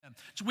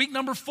It's week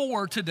number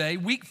 4 today,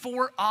 week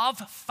 4 of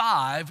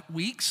 5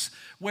 weeks,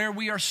 where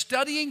we are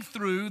studying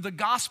through the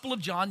Gospel of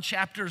John,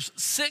 chapters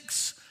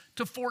 6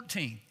 to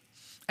 14.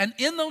 And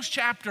in those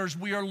chapters,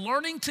 we are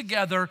learning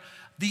together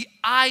the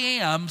I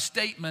am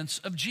statements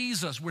of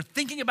Jesus. We're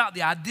thinking about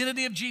the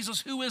identity of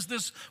Jesus. Who is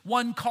this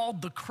one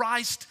called the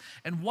Christ,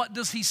 and what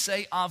does he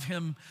say of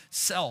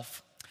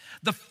himself?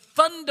 The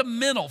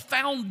fundamental,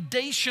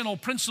 foundational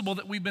principle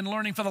that we've been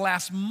learning for the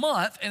last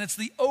month, and it's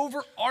the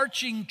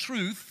overarching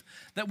truth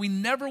that we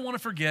never want to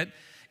forget,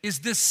 is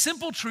this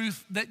simple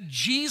truth that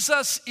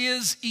Jesus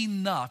is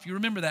enough. You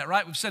remember that,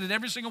 right? We've said it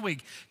every single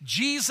week.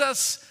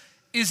 Jesus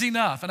is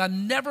enough, and I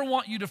never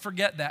want you to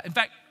forget that. In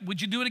fact,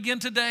 would you do it again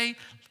today?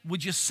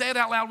 Would you say it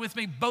out loud with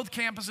me? Both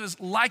campuses,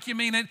 like you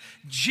mean it.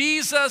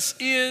 Jesus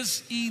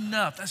is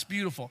enough. That's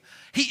beautiful.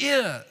 He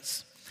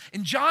is.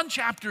 In John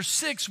chapter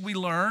 6, we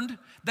learned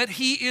that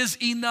he is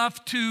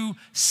enough to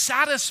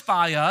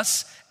satisfy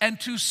us and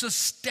to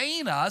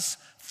sustain us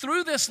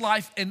through this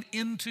life and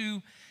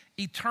into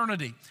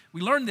eternity.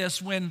 We learned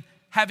this when,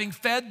 having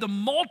fed the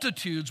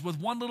multitudes with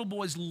one little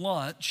boy's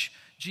lunch,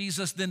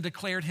 Jesus then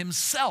declared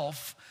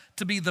himself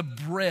to be the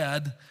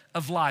bread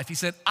of life. He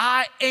said,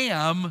 I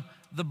am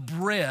the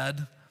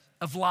bread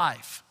of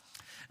life.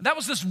 And that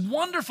was this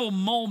wonderful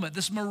moment,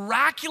 this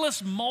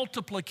miraculous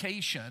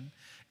multiplication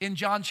in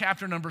John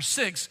chapter number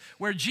 6,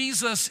 where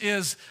Jesus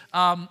his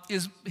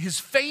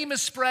fame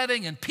is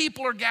spreading and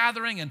people are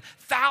gathering and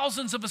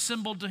thousands have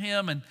assembled to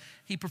him, and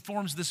he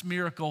performs this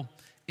miracle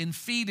in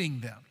feeding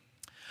them.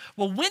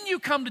 Well, when you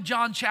come to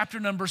John chapter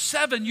number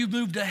 7, you've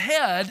moved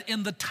ahead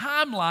in the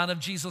timeline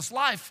of Jesus'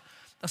 life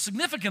a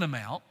significant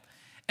amount.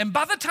 And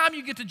by the time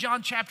you get to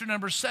John chapter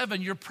number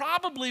 7, you're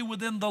probably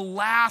within the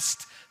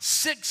last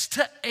 6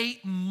 to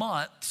 8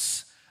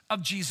 months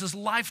of Jesus'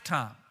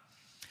 lifetime.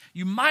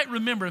 You might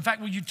remember, in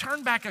fact, when you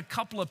turn back a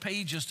couple of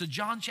pages to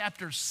John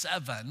chapter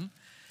 7,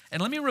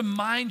 and let me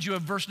remind you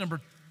of verse number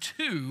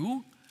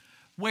 2,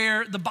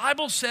 where the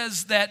Bible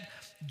says that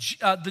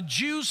the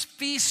Jews'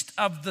 feast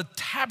of the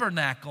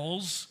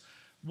tabernacles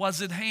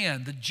was at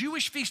hand. The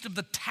Jewish feast of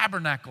the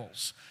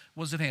tabernacles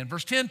was at hand.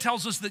 Verse 10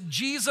 tells us that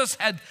Jesus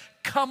had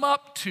come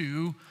up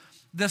to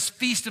this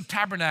feast of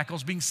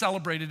tabernacles being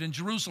celebrated in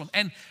Jerusalem.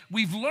 And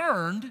we've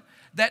learned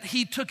that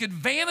he took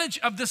advantage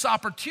of this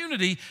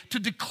opportunity to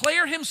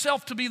declare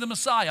himself to be the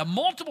Messiah.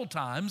 Multiple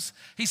times,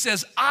 he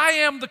says, I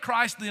am the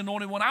Christ, the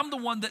anointed one. I'm the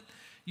one that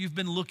you've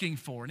been looking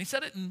for. And he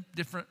said it in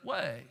different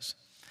ways.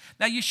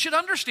 Now, you should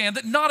understand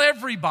that not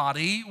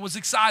everybody was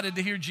excited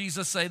to hear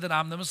Jesus say that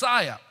I'm the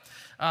Messiah.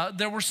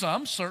 There were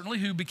some, certainly,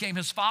 who became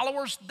his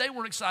followers. They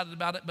were excited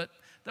about it, but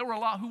there were a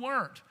lot who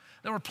weren't.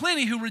 There were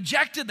plenty who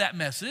rejected that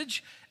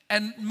message,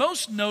 and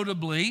most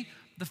notably,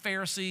 the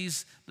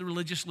Pharisees, the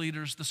religious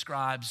leaders, the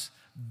scribes.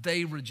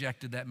 They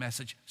rejected that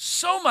message.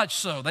 So much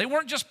so, they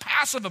weren't just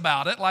passive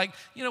about it, like,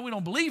 we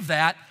don't believe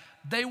that.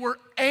 They were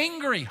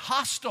angry,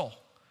 hostile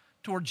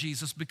toward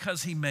Jesus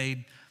because he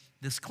made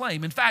this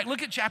claim. In fact,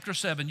 look at chapter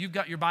 7. You've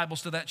got your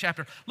Bibles to that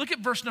chapter. Look at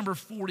verse number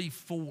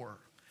 44.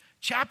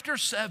 Chapter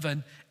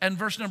 7 and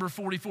verse number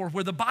 44,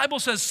 where the Bible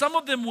says some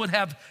of them would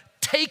have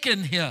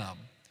taken him.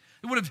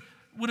 It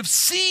would have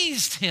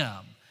seized him,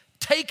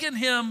 taken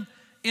him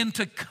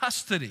into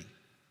custody.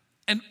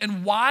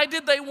 And why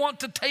did they want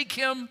to take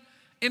him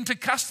into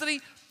custody?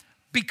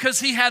 Because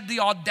he had the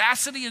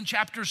audacity in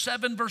chapter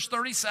 7, verse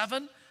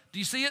 37. Do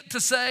you see it?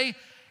 To say,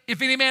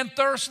 if any man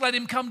thirsts, let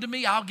him come to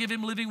me. I'll give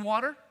him living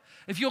water.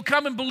 If you'll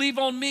come and believe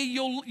on me,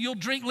 you'll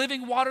drink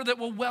living water that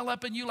will well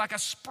up in you like a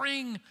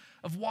spring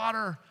of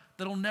water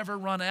that'll never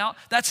run out.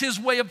 That's his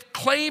way of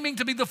claiming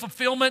to be the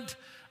fulfillment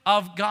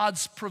of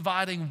God's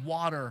providing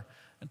water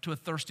to a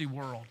thirsty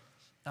world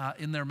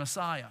in their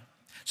Messiah.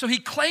 So he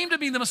claimed to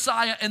be the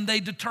Messiah, and they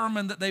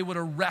determined that they would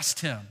arrest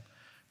him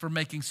for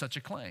making such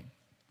a claim.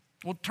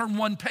 We'll turn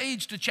one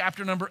page to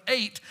chapter number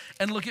 8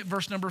 and look at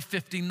verse number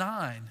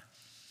 59.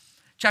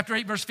 Chapter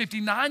 8, verse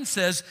 59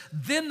 says,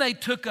 then they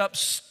took up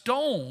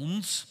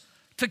stones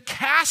to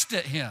cast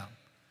at him.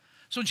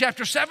 So in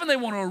chapter 7, they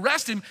want to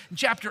arrest him. In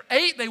chapter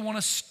 8, they want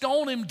to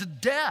stone him to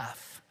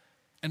death.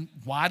 And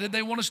why did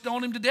they want to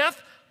stone him to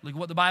death? Look at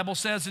what the Bible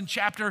says in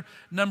chapter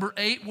number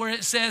 8, where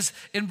it says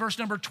in verse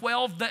number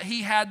 12 that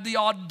he had the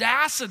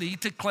audacity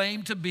to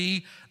claim to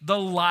be the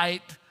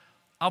light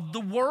of the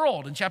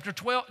world. In chapter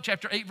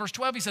 8, verse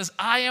 12, he says,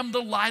 I am the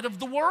light of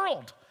the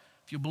world.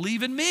 If you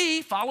believe in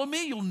me, follow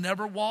me, you'll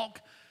never walk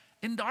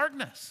in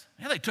darkness.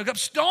 Yeah, they took up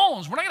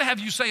stones. We're not going to have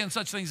you saying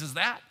such things as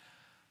that.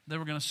 They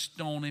were going to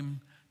stone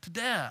him to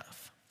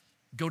death.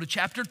 Go to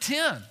chapter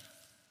 10.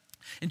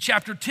 In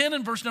chapter 10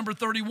 and verse number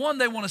 31,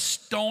 they want to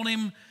stone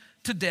him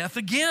to death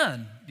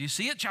again. Do you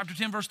see it? Chapter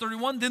 10, verse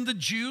 31. Then the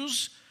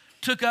Jews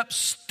took up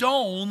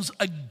stones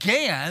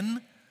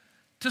again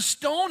to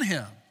stone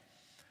him.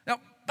 Now,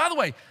 by the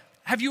way,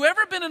 have you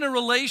ever been in a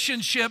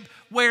relationship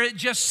where it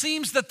just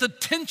seems that the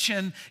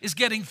tension is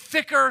getting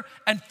thicker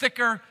and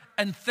thicker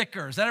and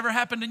thicker? Has that ever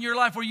happened in your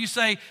life where you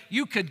say,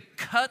 you could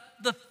cut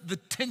the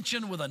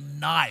tension with a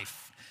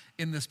knife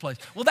in this place?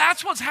 Well,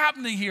 that's what's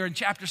happening here in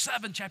chapter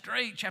 7, chapter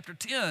 8, chapter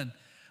 10.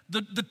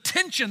 the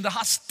tension, the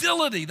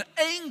hostility, the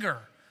anger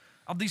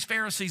of these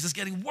Pharisees is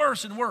getting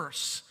worse and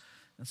worse.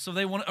 And so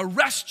they want to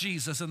arrest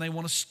Jesus and they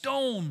want to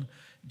stone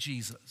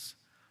Jesus.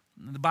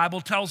 And the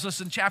Bible tells us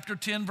in chapter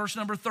 10, verse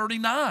number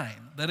 39,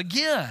 that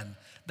again,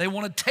 they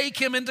want to take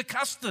him into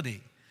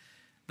custody.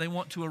 They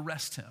want to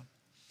arrest him.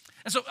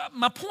 And so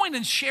my point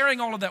in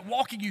sharing all of that,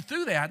 walking you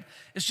through that,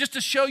 is just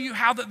to show you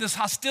how that this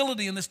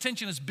hostility and this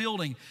tension is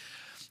building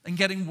and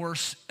getting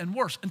worse and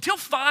worse. Until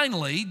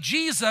finally,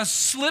 Jesus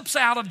slips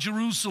out of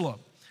Jerusalem.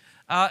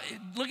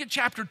 Look at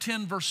chapter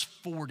 10, verse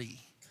 40.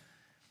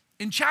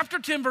 In chapter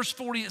 10, verse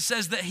 40, it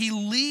says that he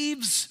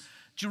leaves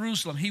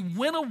Jerusalem. He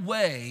went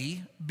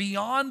away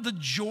beyond the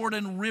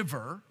Jordan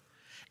River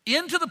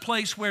into the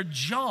place where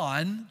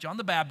John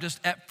the Baptist,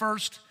 at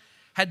first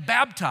had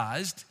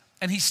baptized,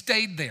 and he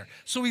stayed there.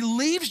 So he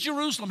leaves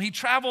Jerusalem. He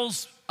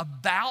travels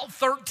about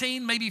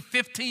 13, maybe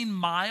 15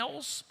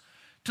 miles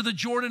to the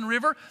Jordan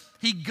River.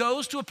 He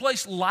goes to a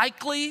place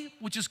likely,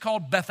 which is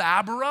called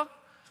Bethabara.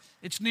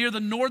 It's near the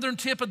northern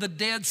tip of the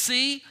Dead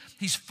Sea.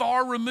 He's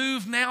far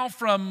removed now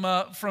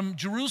from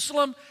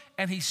Jerusalem,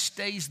 and he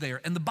stays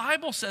there. And the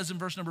Bible says in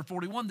verse number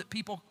 41 that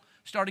people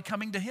started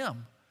coming to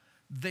him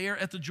there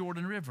at the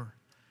Jordan River.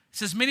 It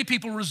says many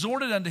people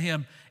resorted unto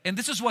him, and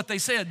this is what they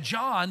said: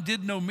 John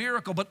did no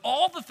miracle, but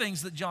all the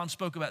things that John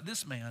spoke about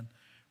this man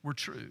were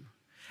true.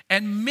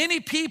 And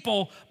many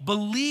people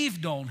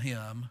believed on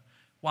him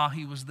while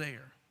he was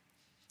there.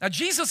 Now,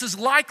 Jesus is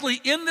likely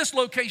in this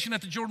location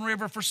at the Jordan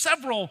River for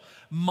several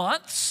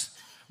months.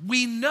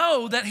 We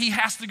know that he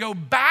has to go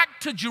back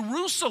to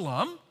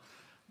Jerusalem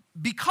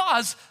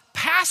because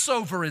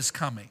Passover is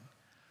coming.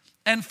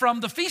 And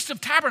from the Feast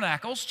of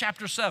Tabernacles,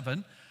 chapter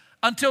 7,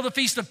 until the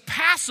Feast of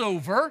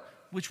Passover,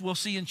 which we'll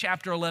see in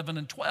chapter 11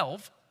 and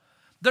 12,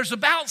 there's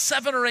about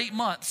 7 or 8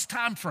 months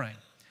time frame.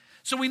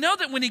 So we know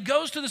that when he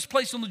goes to this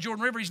place on the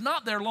Jordan River, he's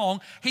not there long.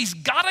 He's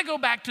got to go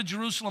back to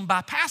Jerusalem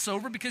by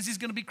Passover because he's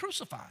going to be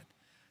crucified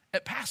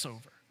at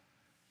Passover.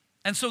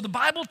 And so the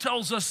Bible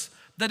tells us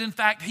that, in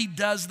fact, he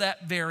does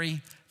that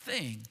very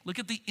thing. Look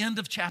at the end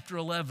of chapter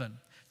 11.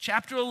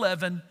 Chapter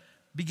 11,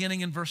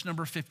 beginning in verse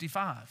number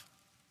 55.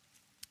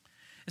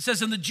 It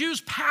says, "And the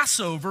Jews'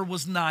 Passover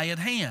was nigh at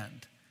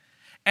hand,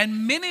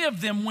 and many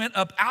of them went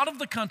up out of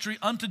the country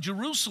unto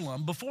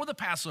Jerusalem before the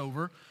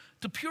Passover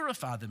to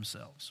purify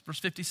themselves." Verse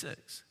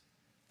 56.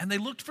 "And they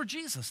looked for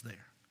Jesus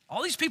there."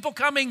 All these people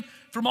coming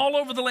from all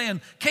over the land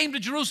came to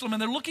Jerusalem,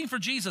 and they're looking for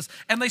Jesus.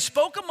 And they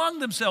spoke among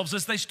themselves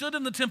as they stood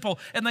in the temple,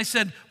 and they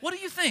said, "What do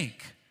you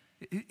think?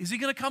 Is he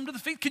going to come to the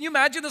feast?" Can you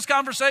imagine this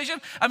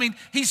conversation? I mean,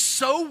 he's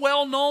so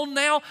well known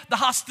now. The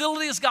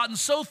hostility has gotten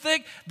so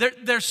thick.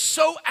 They're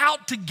so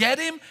out to get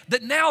him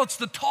that now it's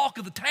the talk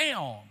of the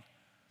town.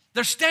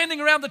 They're standing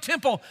around the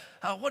temple.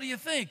 "What do you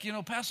think?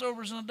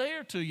 Passover's in a day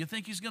or two. You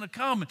think he's going to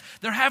come?"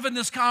 They're having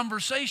this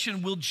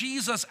conversation. Will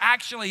Jesus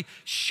actually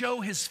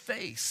show his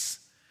face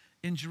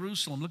in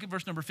Jerusalem? Look at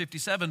verse number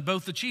 57.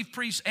 "Both the chief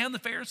priests and the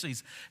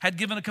Pharisees had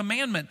given a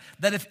commandment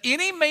that if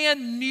any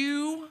man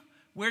knew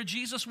where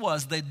Jesus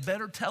was, they'd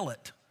better tell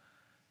it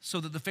so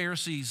that the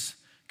Pharisees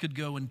could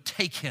go and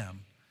take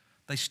him."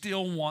 They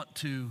still want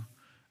to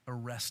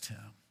arrest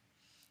him.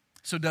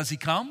 So does he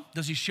come?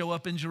 Does he show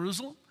up in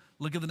Jerusalem?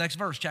 Look at the next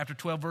verse, chapter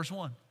 12, verse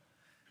 1.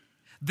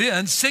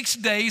 "Then 6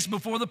 days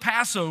before the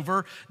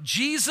Passover,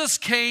 Jesus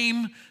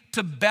came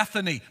to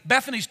Bethany."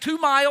 Bethany's 2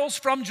 miles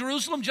from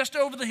Jerusalem, just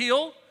over the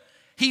hill.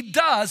 He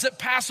does at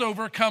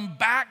Passover come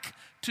back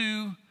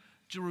to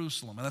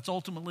Jerusalem. And that's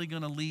ultimately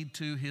going to lead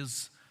to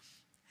his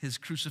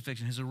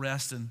crucifixion, his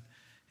arrest and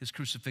his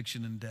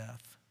crucifixion and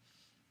death.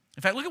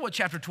 In fact, look at what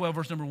chapter 12,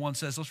 verse number 1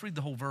 says. Let's read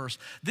the whole verse.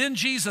 "Then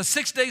Jesus,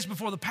 6 days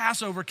before the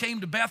Passover,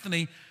 came to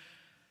Bethany,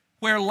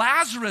 where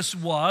Lazarus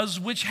was,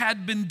 which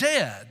had been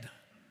dead,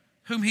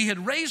 whom he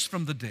had raised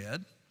from the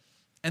dead.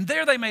 And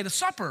there they made a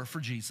supper for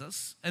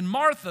Jesus. And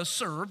Martha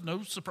served."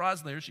 No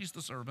surprise there, she's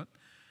the servant.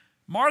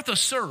 "Martha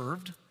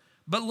served,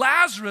 but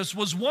Lazarus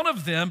was one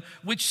of them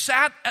which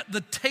sat at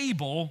the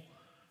table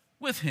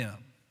with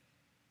him."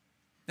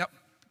 Now,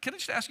 can I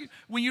just ask you,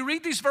 when you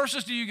read these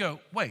verses, do you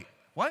go, "Wait,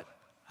 what?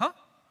 Huh?"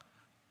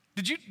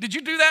 Did you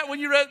do that when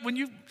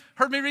you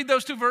heard me read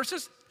those 2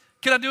 verses?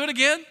 Can I do it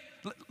again?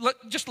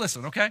 Just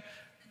listen, okay?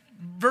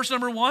 Verse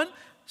number 1,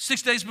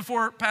 6 days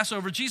before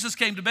Passover, Jesus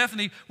came to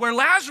Bethany where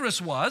Lazarus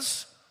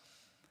was,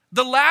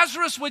 the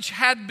Lazarus which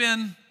had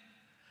been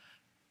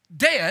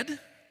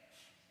dead.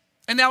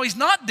 And now he's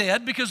not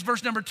dead because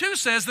verse number 2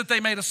 says that they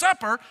made a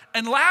supper,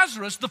 and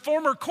Lazarus, the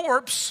former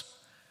corpse,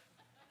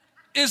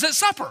 is at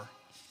supper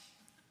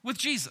with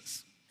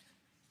Jesus.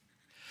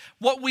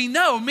 What we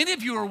know, many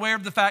of you are aware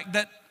of the fact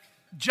that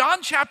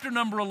John chapter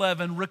number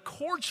 11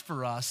 records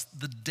for us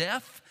the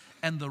death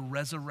and the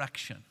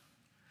resurrection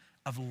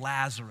of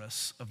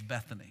Lazarus of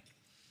Bethany.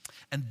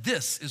 And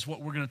this is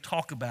what we're going to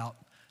talk about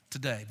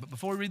today. But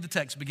before we read the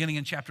text, beginning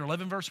in chapter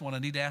 11, verse 1, I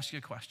need to ask you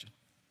a question.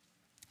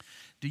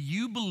 Do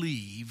you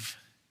believe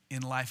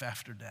in life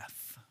after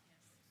death?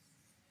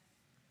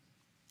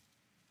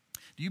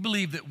 Do you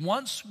believe that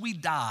once we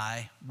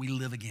die, we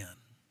live again?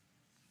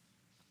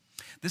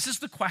 This is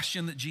the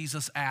question that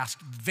Jesus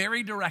asked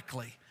very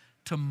directly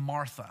to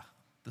Martha,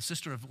 the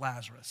sister of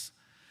Lazarus.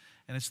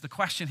 And it's the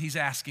question he's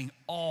asking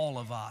all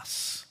of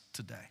us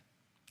today,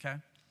 okay?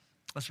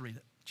 Let's read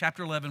it.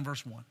 Chapter 11,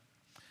 verse 1.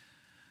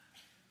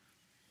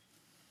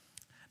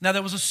 Now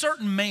there was a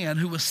certain man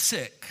who was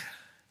sick,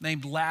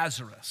 named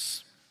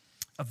Lazarus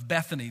of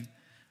Bethany.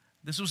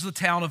 This was the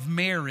town of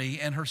Mary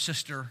and her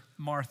sister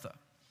Martha.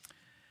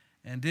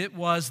 And it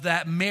was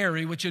that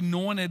Mary which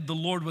anointed the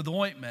Lord with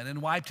ointment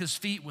and wiped his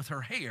feet with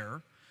her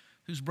hair,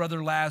 whose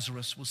brother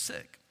Lazarus was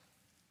sick.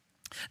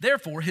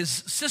 Therefore his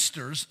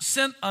sisters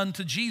sent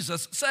unto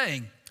Jesus,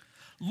 saying,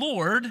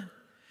 Lord,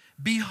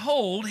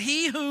 behold,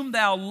 he whom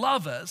thou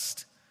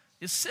lovest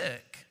is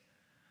sick.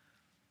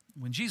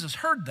 When Jesus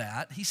heard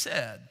that, he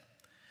said,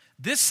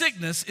 This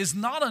sickness is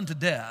not unto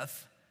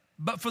death,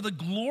 but for the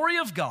glory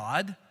of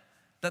God,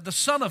 that the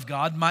Son of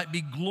God might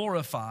be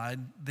glorified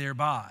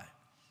thereby.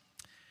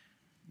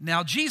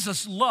 Now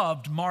Jesus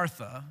loved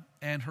Martha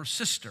and her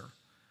sister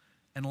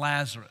and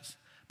Lazarus.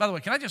 By the way,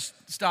 can I just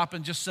stop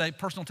and just say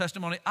personal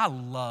testimony? I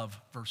love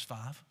verse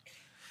 5.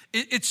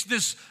 It's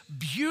this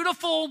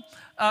beautiful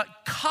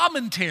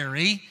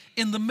commentary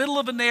in the middle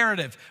of a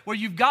narrative where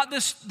you've got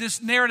this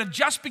narrative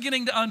just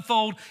beginning to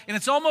unfold, and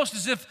it's almost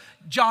as if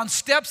John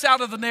steps out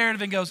of the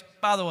narrative and goes,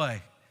 by the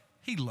way,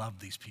 he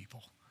loved these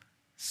people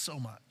so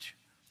much.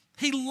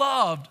 He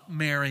loved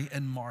Mary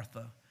and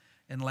Martha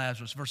and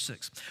Lazarus. Verse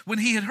 6. When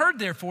he had heard,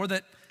 therefore,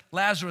 that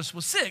Lazarus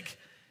was sick,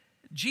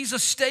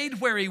 Jesus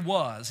stayed where he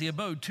was. He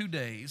abode 2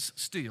 days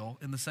still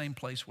in the same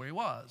place where he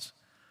was.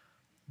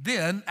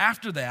 Then,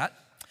 after that,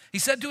 he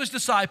said to his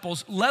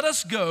disciples, Let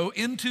us go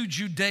into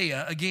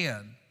Judea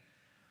again.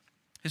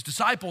 His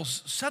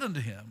disciples said unto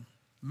him,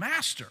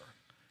 Master,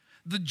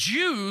 the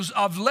Jews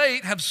of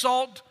late have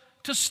sought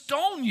to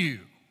stone you.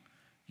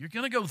 You're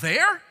going to go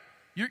there?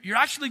 You're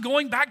actually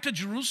going back to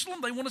Jerusalem?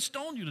 They want to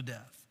stone you to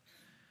death.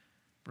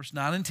 Verse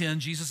 9 and 10,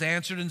 Jesus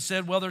answered and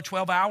said, Well, there are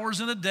 12 hours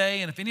in a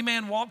day, and if any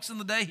man walks in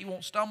the day, he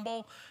won't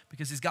stumble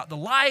because he's got the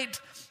light.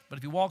 But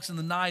if he walks in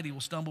the night, he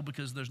will stumble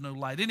because there's no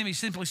light. He's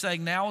simply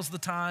saying, now is the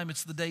time,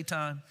 it's the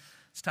daytime.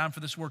 It's time for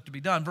this work to be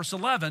done. Verse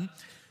 11,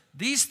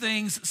 these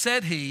things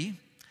said he,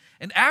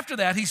 and after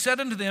that he said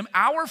unto them,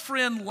 Our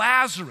friend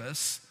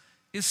Lazarus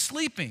is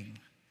sleeping,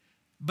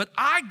 but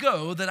I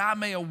go that I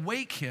may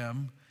awake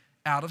him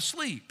out of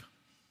sleep.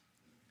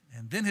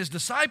 And then his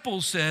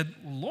disciples said,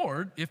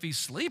 Lord, if he's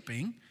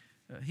sleeping,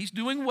 he's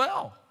doing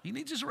well. He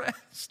needs his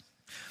rest.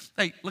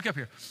 Hey, look up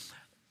here.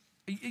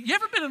 You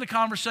ever been in a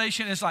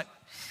conversation and it's like,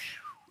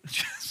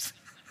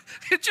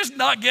 it's just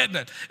not getting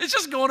it. It's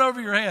just going over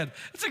your head.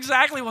 It's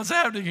exactly what's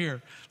happening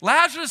here.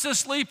 Lazarus is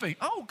sleeping.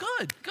 Oh,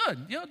 good.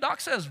 You know,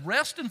 Doc says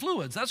rest and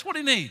fluids. That's what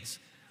he needs.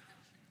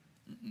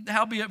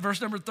 Howbeit,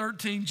 verse number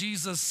 13,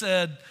 Jesus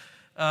said,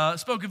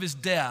 spoke of his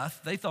death.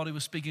 They thought he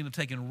was speaking of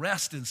taking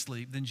rest and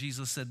sleep. Then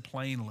Jesus said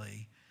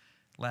plainly,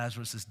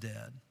 Lazarus is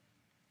dead.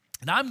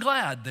 And I'm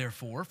glad,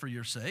 therefore, for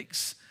your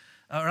sakes,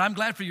 I'm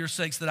glad for your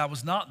sakes that I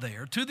was not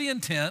there, to the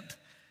intent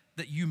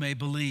that you may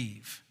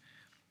believe.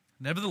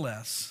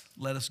 Nevertheless,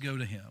 let us go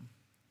to him.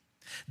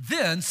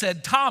 Then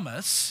said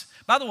Thomas,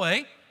 by the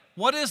way,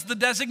 what is the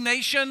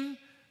designation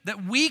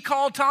that we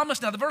call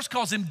Thomas? Now, the verse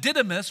calls him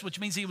Didymus, which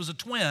means he was a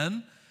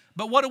twin.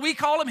 But what do we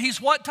call him? He's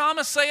what,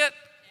 Thomas? Say it.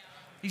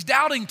 He's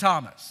Doubting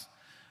Thomas.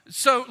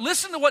 So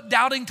listen to what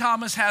Doubting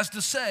Thomas has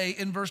to say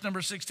in verse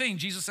number 16.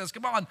 Jesus says,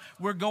 come on,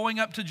 we're going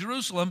up to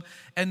Jerusalem.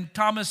 And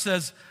Thomas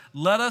says,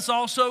 let us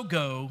also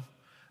go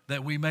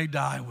that we may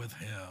die with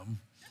him.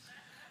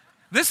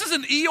 This is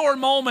an Eeyore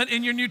moment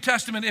in your New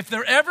Testament. If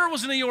there ever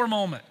was an Eeyore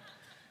moment.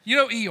 You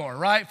know Eeyore,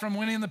 right? From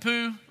Winnie the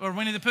Pooh or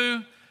Winnie the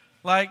Pooh?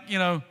 Like, you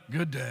know,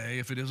 good day,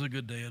 if it is a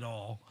good day at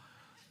all.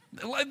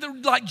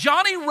 Like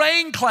Johnny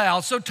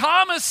Raincloud. So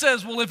Thomas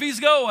says, well, if he's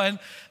going,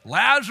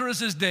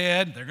 Lazarus is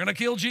dead. They're going to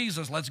kill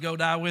Jesus. Let's go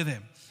die with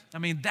him. I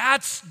mean,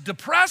 that's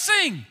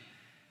depressing.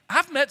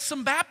 I've met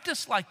some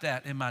Baptists like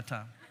that in my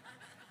time.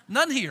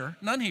 None here,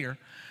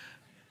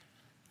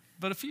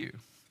 but a few.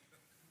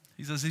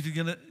 He says, if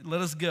you're going to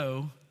let us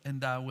go and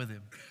die with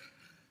him.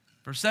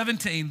 Verse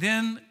 17,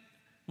 then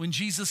when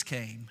Jesus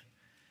came,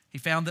 he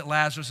found that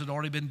Lazarus had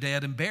already been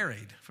dead and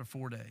buried for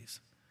 4 days.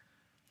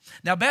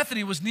 Now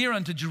Bethany was near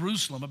unto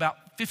Jerusalem,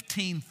 about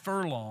 15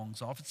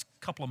 furlongs off. It's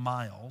a couple of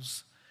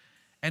miles.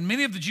 And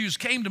many of the Jews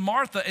came to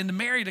Martha and to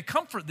Mary to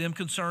comfort them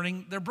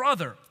concerning their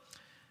brother.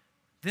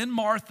 Then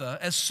Martha,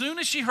 as soon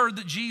as she heard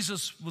that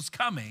Jesus was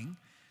coming,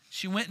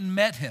 she went and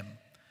met him.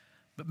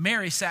 But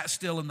Mary sat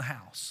still in the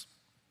house.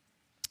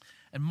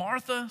 And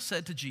Martha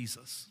said to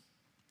Jesus,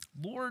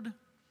 Lord,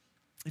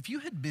 if you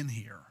had been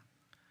here,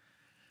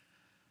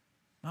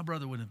 my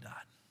brother wouldn't have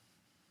died.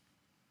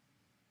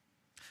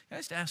 Can I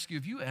just ask you,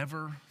 have you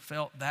ever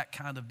felt that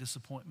kind of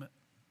disappointment?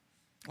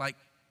 Like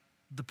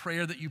the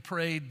prayer that you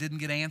prayed didn't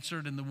get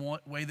answered in the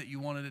way that you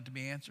wanted it to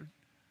be answered?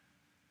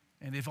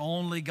 And if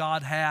only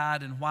God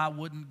had, and why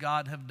wouldn't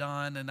God have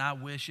done, and I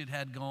wish it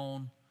had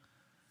gone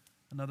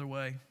another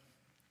way.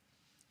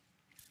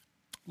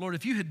 Lord,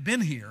 if you had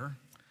been here,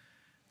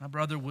 my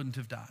brother wouldn't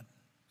have died.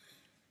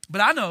 But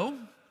I know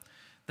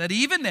that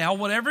even now,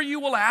 whatever you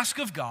will ask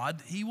of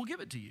God, he will give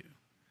it to you."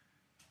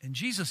 And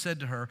Jesus said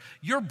to her,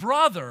 "Your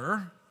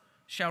brother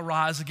shall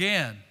rise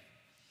again."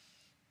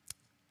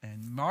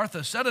 And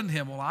Martha said unto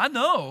him, "Well, I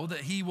know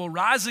that he will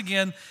rise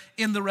again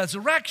in the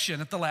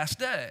resurrection at the last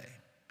day."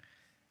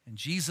 And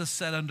Jesus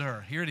said unto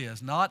her, here it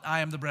is, "Not I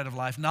am the bread of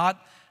life,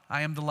 not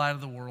I am the light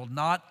of the world,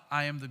 not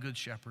I am the good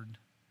shepherd."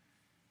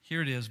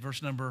 Here it is,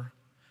 verse number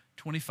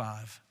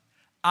 25.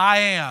 "I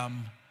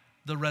am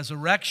the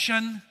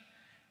resurrection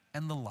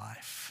and the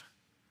life."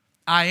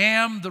 I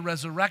am the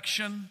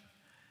resurrection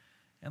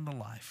and the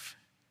life.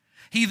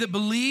 "He that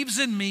believes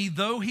in me,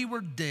 though he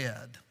were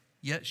dead,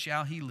 yet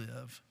shall he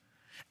live.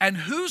 And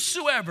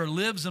whosoever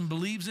lives and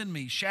believes in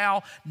me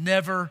shall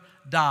never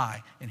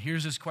die." And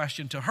here's his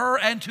question to her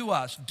and to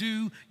us.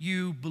 "Do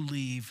you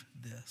believe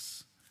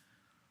this?"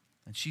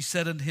 And she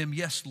said unto him,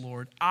 "Yes,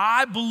 Lord,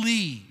 I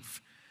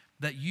believe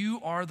that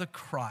you are the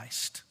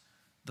Christ,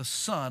 the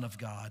Son of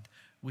God,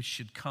 which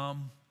should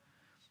come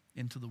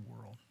into the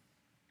world."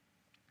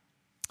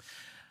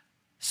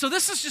 So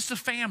this is just a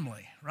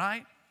family,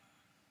 right?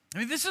 I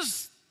mean, this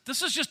is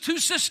just two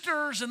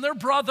sisters and their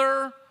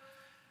brother.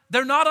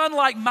 They're not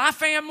unlike my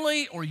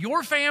family or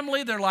your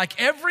family. They're like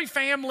every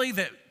family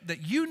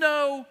that you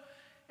know,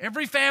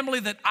 every family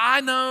that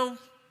I know.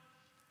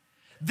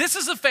 This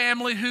is a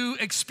family who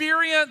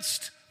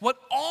experienced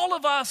what all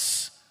of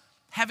us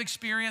have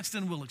experienced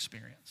and will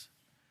experience.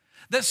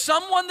 That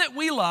someone that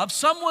we love,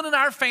 someone in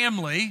our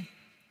family,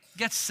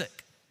 gets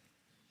sick.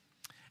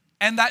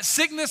 And that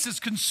sickness is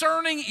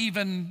concerning,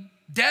 even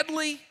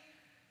deadly.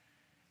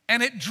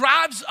 And it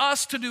drives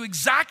us to do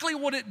exactly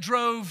what it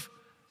drove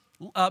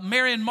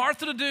Mary and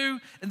Martha to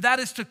do, and that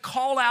is to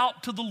call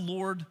out to the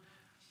Lord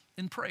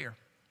in prayer.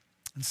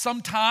 And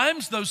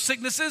sometimes those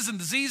sicknesses and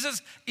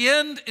diseases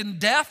end in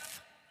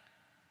death,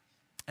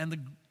 and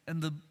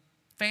the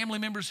family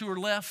members who are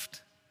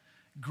left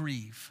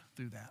grieve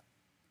through that.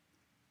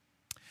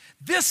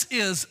 This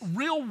is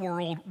real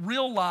world,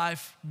 real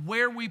life,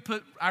 where we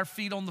put our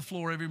feet on the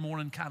floor every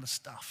morning kind of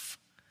stuff.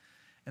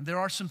 And there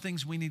are some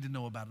things we need to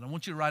know about it. I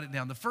want you to write it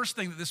down. The first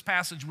thing that this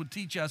passage would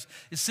teach us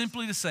is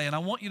simply to say, and I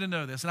want you to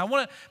know this, and I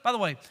want to, by the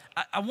way,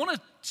 I want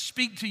to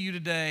speak to you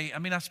today. I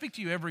mean, I speak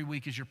to you every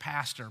week as your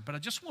pastor, but I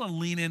just want to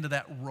lean into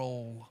that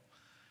role,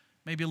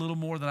 maybe a little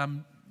more than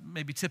I'm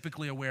maybe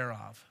typically aware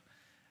of,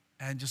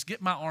 and just get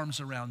my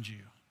arms around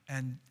you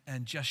and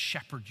just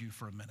shepherd you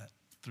for a minute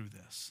through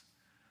this.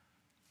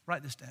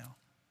 Write this down.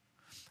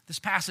 This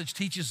passage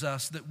teaches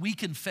us that we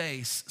can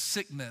face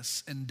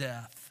sickness and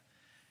death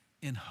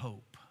in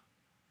hope.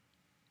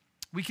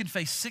 We can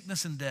face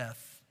sickness and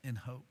death in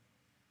hope.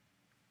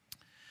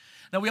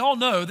 Now, we all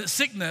know that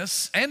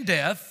sickness and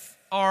death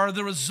are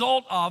the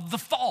result of the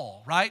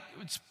fall, right?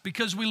 It's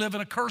because we live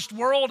in a cursed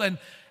world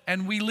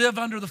and we live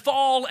under the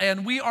fall,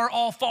 and we are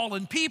all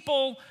fallen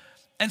people.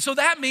 And so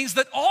that means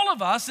that all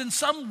of us, in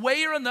some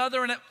way or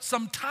another and at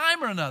some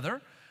time or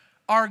another,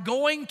 are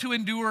going to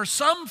endure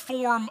some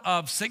form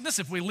of sickness.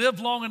 If we live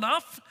long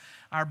enough,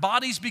 our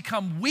bodies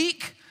become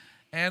weak.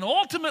 And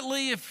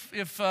ultimately,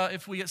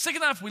 if we get sick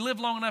enough, we live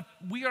long enough,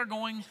 we are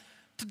going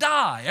to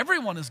die.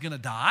 Everyone is going to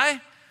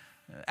die.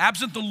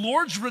 Absent the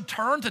Lord's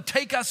return to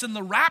take us in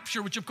the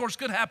rapture, which of course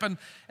could happen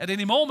at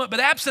any moment, but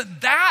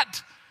absent that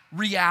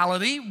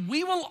reality,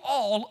 we will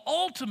all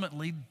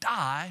ultimately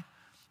die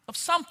of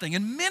something.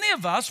 And many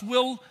of us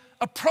will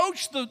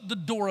approach the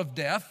door of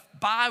death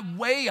by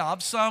way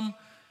of some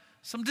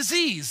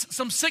disease,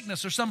 some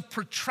sickness, or some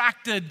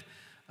protracted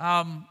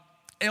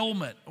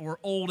ailment or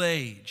old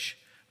age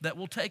that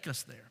will take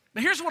us there.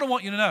 But here's what I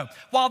want you to know.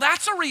 While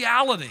that's a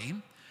reality,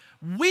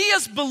 we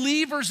as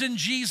believers in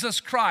Jesus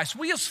Christ,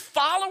 we as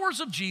followers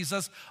of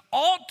Jesus,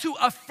 ought to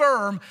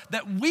affirm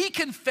that we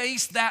can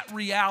face that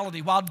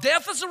reality. While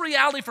death is a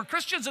reality for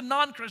Christians and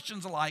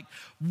non-Christians alike,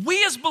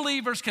 we as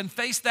believers can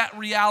face that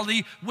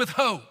reality with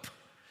hope,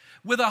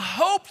 with a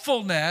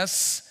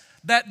hopefulness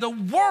that the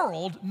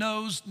world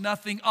knows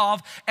nothing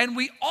of, and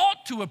we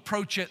ought to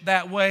approach it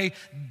that way,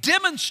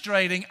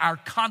 demonstrating our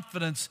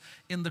confidence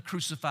in the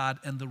crucified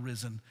and the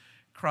risen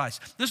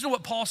Christ. Listen to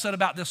what Paul said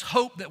about this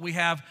hope that we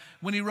have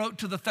when he wrote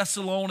to the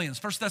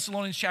Thessalonians. 1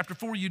 Thessalonians chapter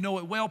 4, you know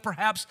it well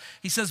perhaps.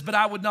 He says, "But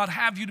I would not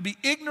have you to be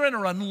ignorant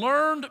or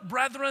unlearned,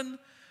 brethren,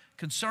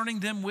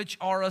 concerning them which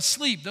are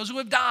asleep," those who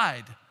have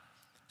died,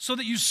 "so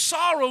that you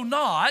sorrow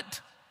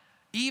not,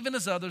 even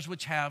as others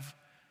which have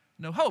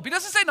no hope." He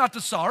doesn't say not to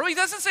sorrow. He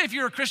doesn't say if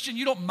you're a Christian,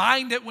 you don't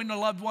mind it when a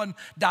loved one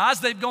dies.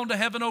 They've gone to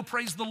heaven, oh,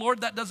 praise the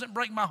Lord. That doesn't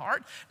break my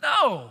heart.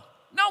 No,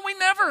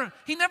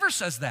 he never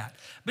says that.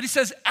 But he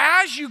says,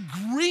 as you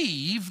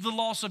grieve the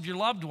loss of your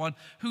loved one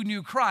who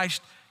knew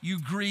Christ, you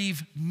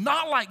grieve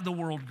not like the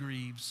world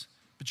grieves,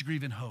 but you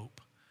grieve in hope.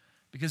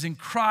 Because in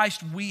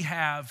Christ we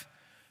have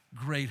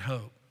great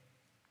hope.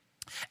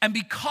 And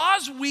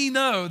because we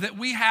know that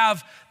we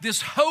have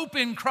this hope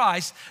in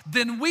Christ,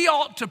 then we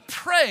ought to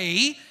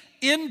pray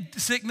in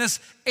sickness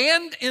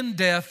and in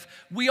death.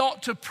 We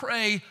ought to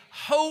pray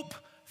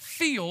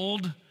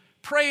hope-filled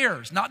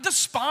prayers, not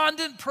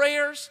despondent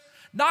prayers,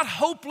 not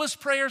hopeless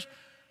prayers,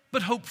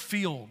 but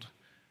hope-filled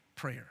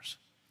prayers.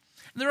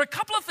 And there are a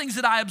couple of things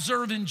that I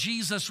observe in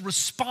Jesus'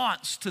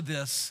 response to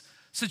this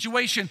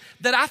situation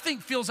that I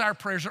think fills our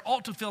prayers or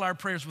ought to fill our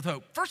prayers with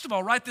hope. First of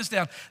all, write this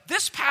down.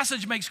 This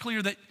passage makes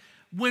clear that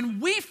when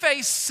we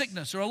face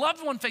sickness or a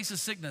loved one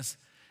faces sickness,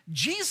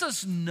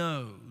 Jesus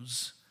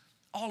knows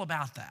all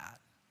about that.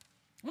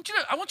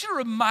 I want you to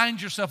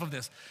remind yourself of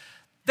this,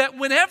 that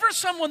whenever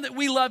someone that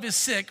we love is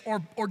sick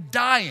or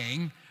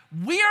dying,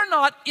 we are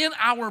not in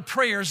our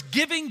prayers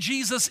giving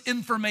Jesus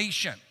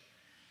information.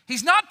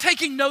 He's not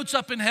taking notes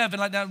up in heaven,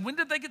 like, now, when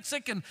did they get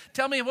sick? And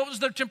tell me, what was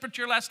their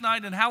temperature last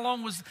night? And how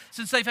long was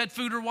since they've had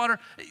food or water?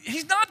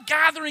 He's not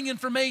gathering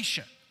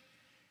information.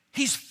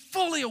 He's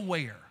fully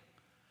aware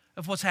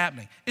of what's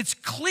happening. It's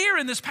clear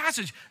in this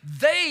passage.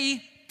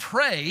 They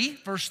pray,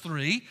 verse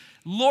 3,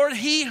 Lord,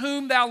 he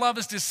whom thou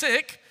lovest is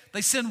sick.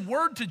 They send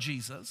word to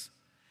Jesus.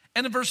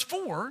 And in verse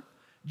 4,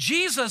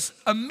 Jesus'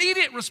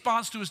 immediate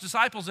response to his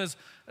disciples is,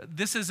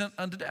 this isn't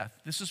unto death.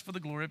 This is for the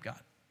glory of God.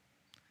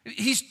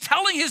 He's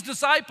telling his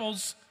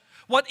disciples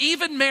what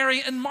even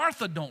Mary and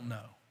Martha don't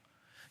know.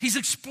 He's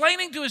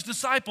explaining to his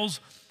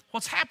disciples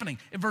what's happening.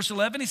 In verse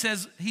 11, he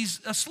says he's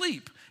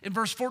asleep. In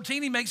verse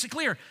 14, he makes it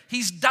clear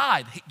he's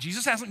died.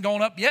 Jesus hasn't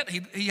gone up yet.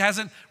 He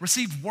hasn't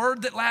received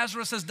word that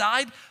Lazarus has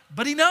died,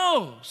 but he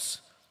knows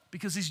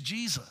because he's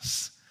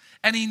Jesus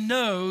and he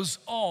knows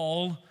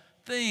all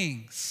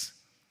things.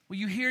 Will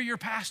you hear your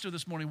pastor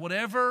this morning?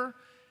 Whatever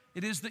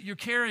it is that you're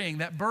carrying,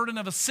 that burden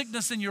of a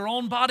sickness in your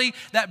own body,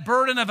 that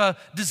burden of a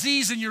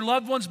disease in your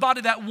loved one's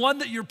body, that one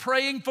that you're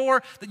praying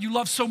for, that you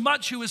love so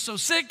much who is so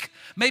sick,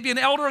 maybe an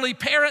elderly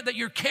parent that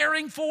you're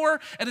caring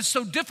for and it's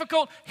so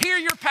difficult, hear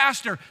your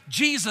pastor.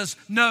 Jesus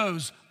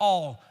knows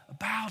all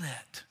about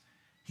it.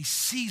 He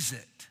sees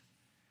it.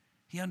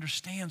 He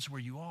understands where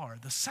you are.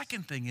 The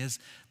second thing is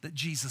that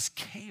Jesus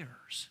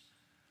cares.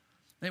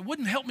 It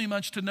wouldn't help me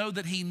much to know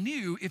that he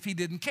knew if he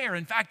didn't care.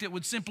 In fact, it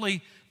would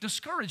simply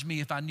discourage me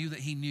if I knew that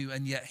he knew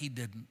and yet he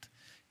didn't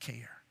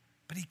care.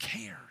 But he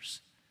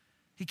cares.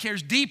 He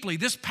cares deeply.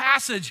 This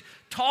passage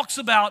talks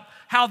about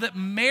how that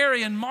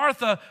Mary and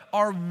Martha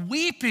are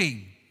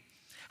weeping,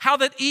 how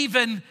that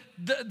even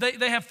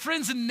they have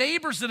friends and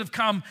neighbors that have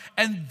come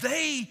and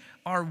they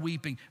are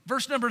weeping.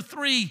 Verse number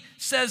 3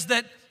 says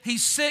that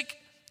he's sick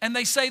and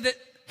they say that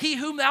he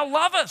whom thou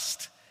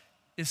lovest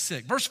is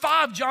sick. Verse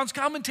 5, John's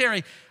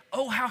commentary,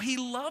 oh, how he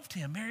loved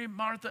him, Mary,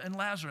 Martha, and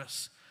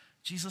Lazarus.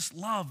 Jesus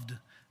loved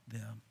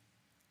them.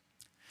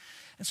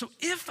 And so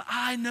if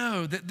I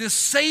know that this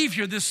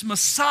Savior, this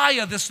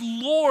Messiah, this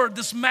Lord,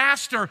 this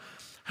Master,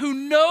 who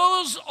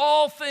knows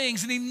all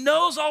things and he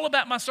knows all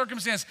about my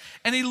circumstance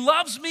and he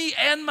loves me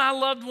and my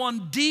loved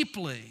one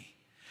deeply,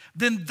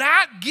 then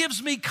that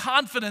gives me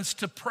confidence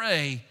to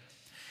pray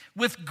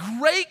with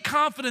great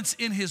confidence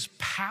in his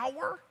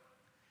power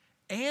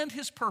and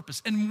his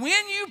purpose. And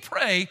when you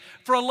pray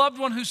for a loved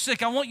one who's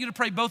sick, I want you to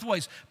pray both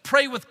ways.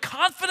 Pray with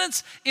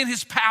confidence in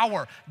his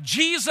power.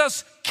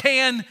 Jesus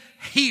can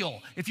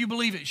heal. If you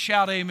believe it,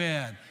 shout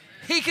amen.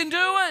 He can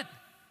do it.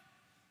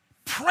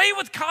 Pray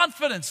with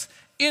confidence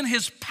in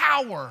his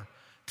power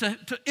to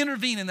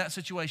intervene in that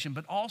situation,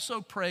 but also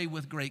pray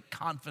with great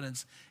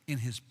confidence in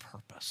his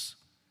purpose.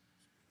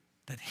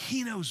 That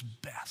he knows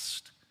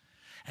best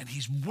and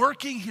he's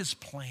working his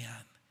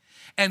plan.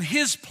 And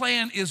his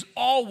plan is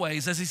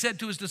always, as he said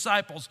to his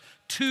disciples,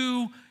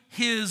 to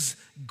his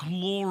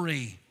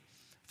glory,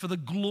 for the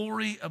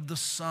glory of the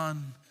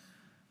Son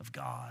of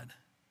God.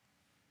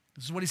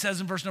 This is what he says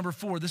in verse number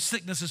 4. This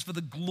sickness is for the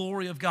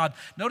glory of God.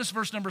 Notice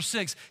verse number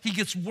 6. He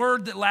gets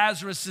word that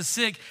Lazarus is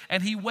sick,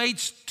 and he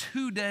waits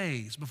 2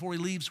 days before he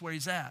leaves where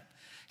he's at.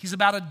 He's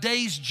about a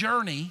day's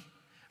journey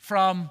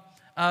from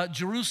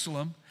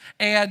Jerusalem,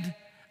 and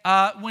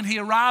when he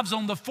arrives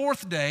on the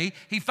 4th day,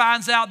 he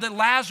finds out that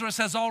Lazarus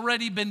has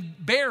already been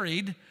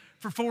buried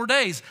for 4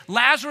 days.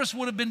 Lazarus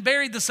would have been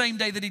buried the same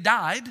day that he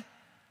died.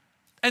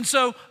 And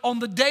so on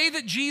the day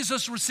that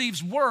Jesus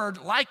receives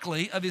word,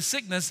 likely, of his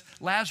sickness,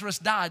 Lazarus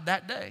died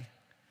that day.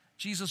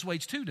 Jesus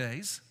waits 2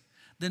 days,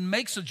 then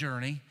makes a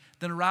journey,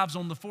 then arrives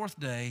on the 4th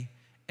day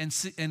and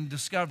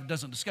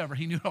doesn't discover,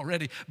 he knew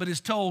already, but is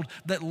told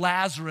that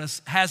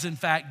Lazarus has in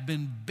fact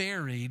been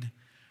buried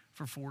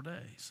for 4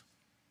 days.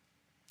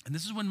 And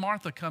this is when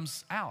Martha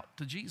comes out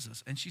to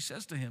Jesus and she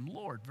says to him,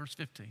 Lord, verse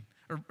 15,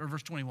 or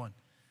verse 21,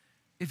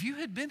 if you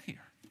had been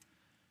here,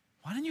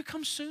 why didn't you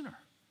come sooner?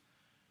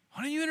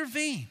 Why didn't you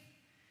intervene?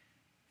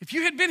 If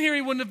you had been here,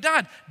 he wouldn't have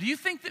died. Do you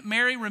think that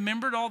Mary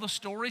remembered all the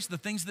stories, the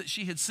things that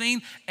she had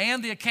seen,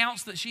 and the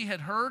accounts that she had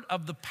heard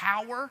of the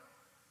power,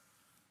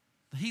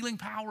 the healing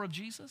power of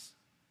Jesus?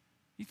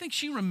 You think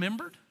she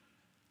remembered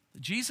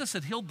that Jesus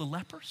had healed the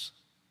lepers?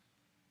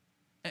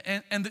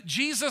 And that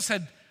Jesus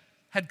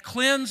had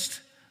cleansed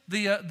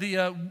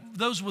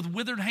those with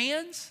withered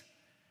hands,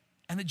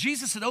 and that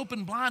Jesus had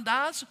opened blind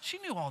eyes? She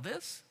knew all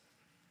this.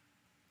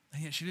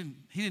 And yet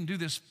he didn't do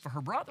this for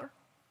her brother.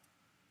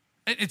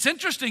 It's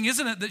interesting,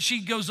 isn't it, that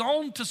she goes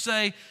on to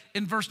say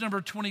in verse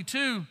number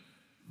 22,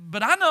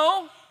 but I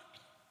know,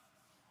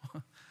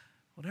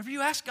 whatever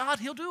you ask God,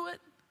 he'll do it.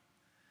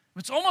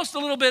 It's almost a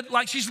little bit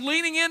like she's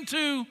leaning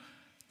into,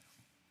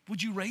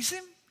 would you raise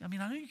him? I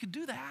mean, I know you could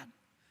do that.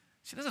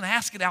 She doesn't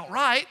ask it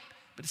outright,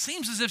 but it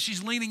seems as if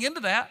she's leaning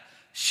into that.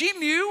 She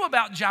knew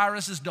about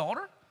Jairus'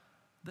 daughter,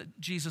 that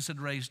Jesus had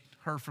raised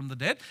her from the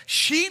dead.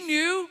 She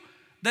knew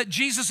that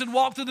Jesus had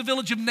walked through the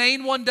village of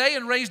Nain one day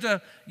and raised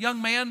a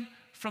young man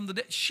from the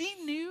dead. She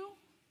knew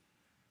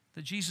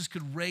that Jesus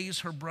could raise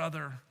her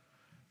brother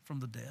from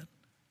the dead.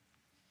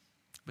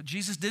 But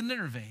Jesus didn't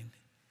intervene.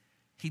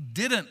 He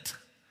didn't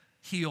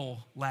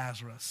heal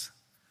Lazarus.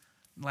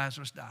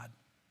 Lazarus died.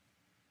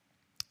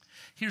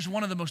 Here's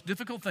one of the most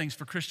difficult things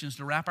for Christians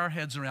to wrap our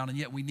heads around, and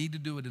yet we need to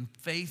do it in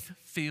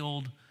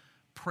faith-filled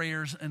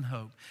prayers and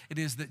hope. It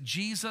is that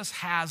Jesus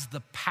has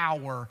the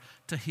power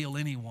to heal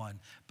anyone,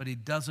 but he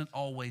doesn't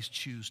always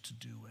choose to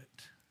do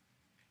it.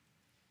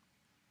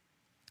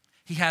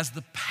 He has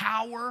the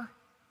power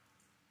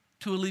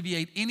to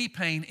alleviate any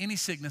pain, any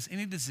sickness,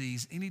 any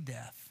disease, any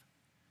death,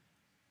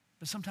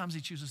 but sometimes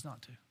he chooses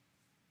not to,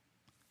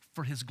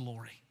 for his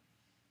glory.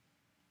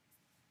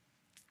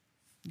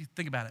 You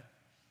think about it.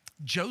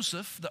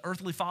 Joseph, the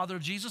earthly father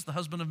of Jesus, the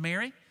husband of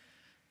Mary,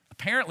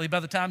 apparently by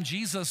the time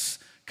Jesus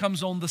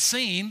comes on the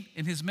scene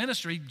in his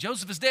ministry,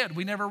 Joseph is dead.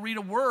 We never read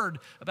a word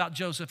about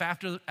Joseph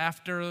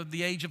after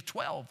the age of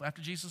 12,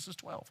 after Jesus is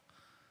 12.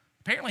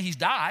 Apparently he's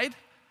died.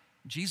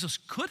 Jesus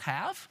could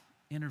have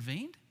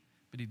intervened,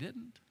 but he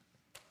didn't.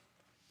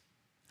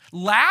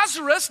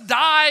 Lazarus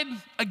died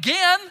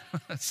again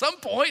at some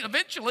point,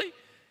 eventually.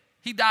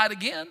 He died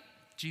again.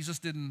 Jesus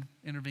didn't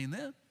intervene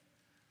then.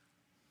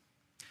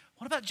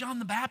 What about John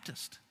the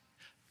Baptist?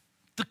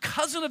 The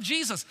cousin of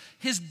Jesus,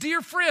 his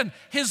dear friend,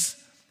 his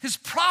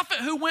prophet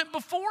who went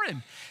before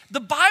him.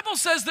 The Bible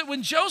says that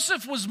when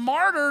Joseph was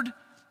martyred,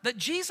 that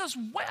Jesus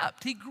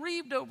wept. He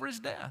grieved over his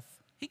death.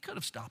 He could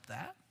have stopped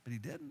that, but he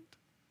didn't.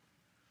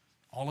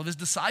 All of his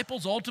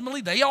disciples,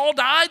 ultimately, they all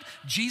died.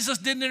 Jesus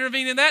didn't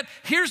intervene in that.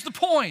 Here's the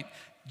point.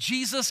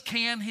 Jesus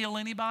can heal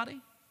anybody,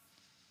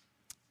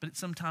 but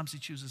sometimes he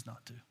chooses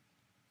not to.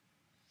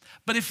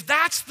 But if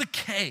that's the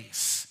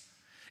case,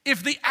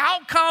 if the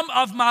outcome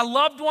of my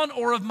loved one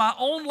or of my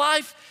own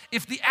life,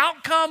 if the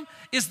outcome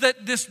is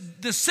that this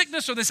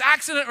sickness or this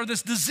accident or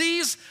this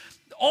disease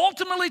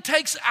ultimately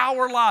takes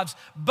our lives,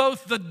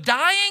 both the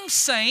dying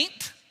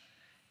saint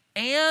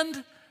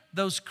and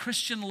those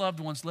Christian loved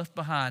ones left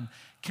behind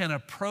can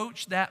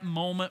approach that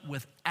moment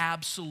with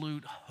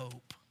absolute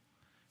hope.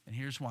 And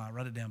here's why. I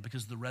write it down.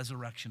 Because the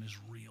resurrection is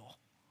real.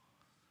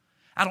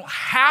 I don't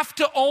have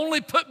to only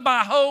put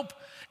my hope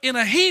in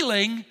a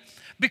healing,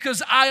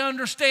 because I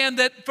understand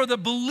that for the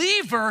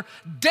believer,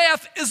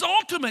 death is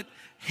ultimate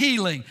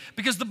healing.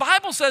 Because the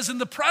Bible says in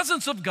the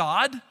presence of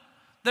God,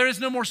 there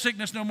is no more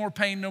sickness, no more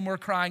pain, no more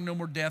crying, no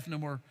more death, no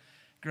more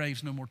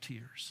graves, no more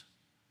tears.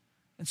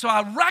 And so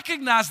I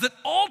recognize that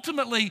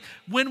ultimately,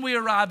 when we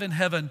arrive in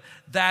heaven,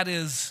 that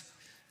is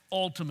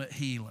ultimate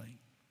healing.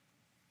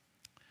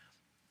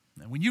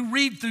 Now, when you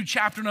read through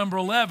chapter number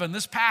 11,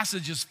 this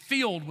passage is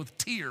filled with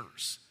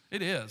tears.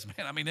 It is,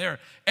 man. I mean,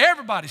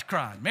 everybody's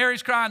crying.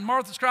 Mary's crying,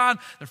 Martha's crying,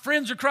 their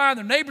friends are crying,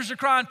 their neighbors are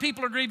crying,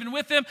 people are grieving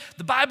with them.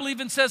 The Bible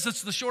even says,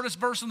 it's the shortest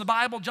verse in the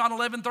Bible, John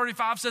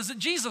 11:35 says that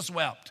Jesus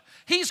wept.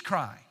 He's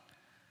crying.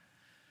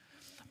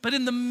 But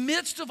in the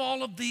midst of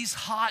all of these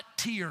hot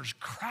tears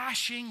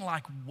crashing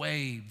like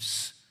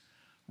waves,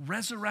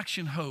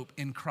 resurrection hope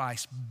in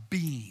Christ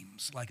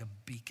beams like a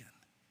beacon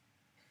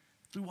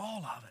through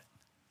all of it.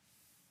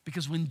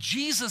 Because when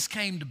Jesus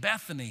came to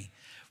Bethany,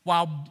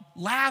 while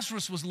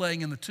Lazarus was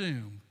laying in the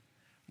tomb,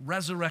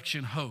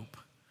 resurrection hope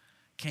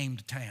came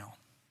to town.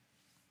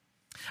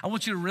 I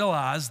want you to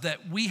realize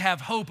that we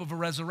have hope of a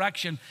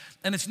resurrection,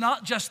 and it's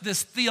not just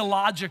this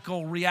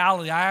theological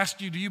reality. I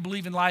asked you, do you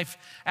believe in life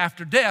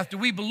after death? Do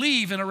we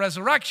believe in a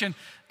resurrection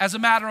as a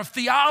matter of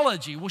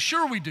theology? Well,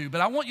 sure we do,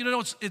 but I want you to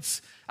know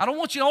I don't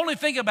want you to only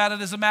think about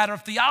it as a matter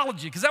of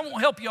theology, because that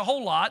won't help you a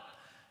whole lot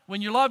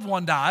when your loved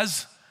one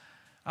dies.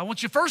 I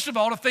want you, first of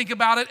all, to think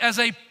about it as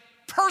a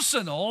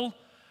personal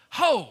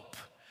hope.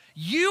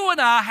 You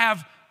and I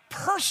have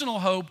personal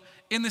hope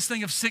in this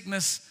thing of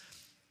sickness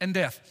and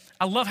death.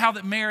 I love how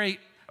that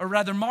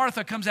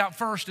Martha comes out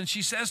first, and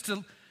she says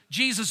to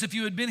Jesus, if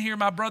you had been here,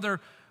 my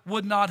brother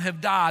would not have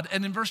died.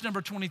 And in verse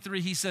number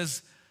 23, he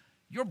says,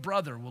 your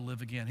brother will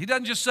live again. He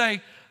doesn't just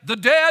say, the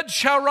dead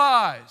shall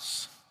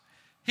rise.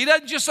 He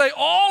doesn't just say,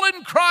 all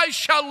in Christ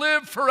shall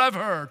live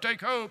forever.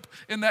 Take hope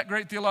in that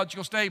great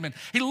theological statement.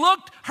 He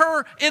looked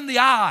her in the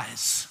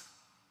eyes.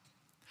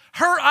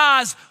 Her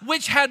eyes,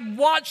 which had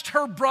watched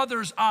her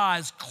brother's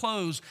eyes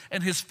close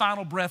and his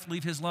final breath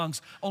leave his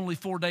lungs only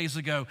 4 days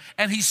ago.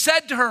 And he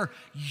said to her,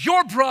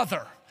 your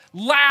brother,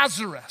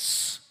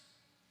 Lazarus,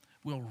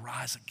 will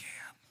rise again.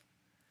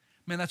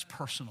 Man, that's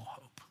personal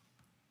hope.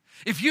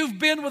 If you've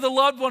been with a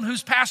loved one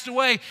who's passed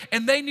away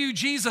and they knew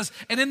Jesus,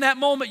 and in that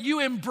moment you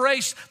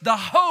embrace the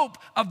hope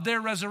of their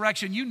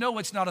resurrection, you know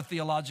it's not a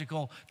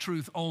theological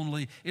truth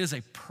only. It is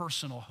a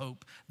personal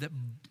hope that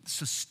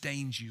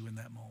sustains you in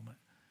that moment.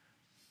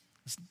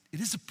 It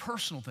is a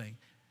personal thing.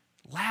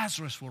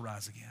 Lazarus will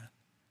rise again.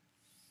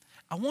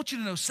 I want you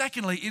to know,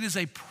 secondly, it is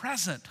a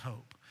present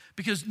hope.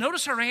 Because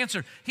notice her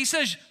answer. He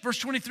says, verse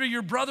 23,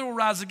 your brother will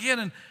rise again.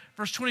 And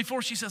verse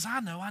 24, she says, I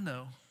know.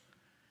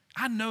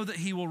 I know that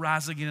he will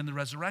rise again in the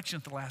resurrection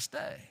at the last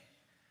day.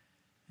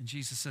 And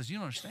Jesus says, you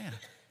don't understand.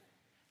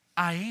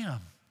 I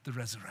am the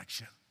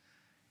resurrection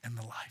and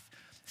the life.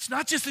 It's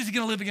not just that he's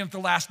going to live again at the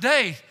last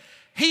day.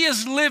 He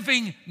is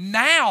living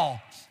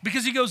now,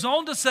 because he goes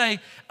on to say,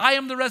 I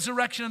am the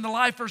resurrection and the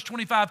life, verse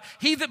 25.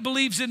 He that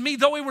believes in me,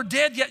 though he were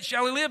dead, yet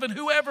shall he live. And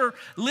whoever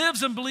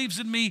lives and believes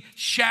in me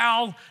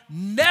shall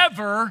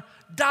never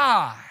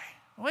die.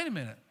 Wait a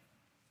minute.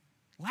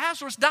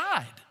 Lazarus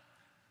died.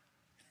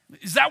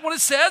 Is that what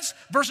it says?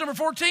 Verse number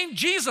 14,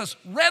 Jesus,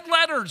 red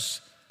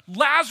letters,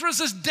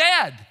 Lazarus is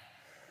dead.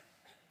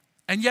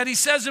 And yet he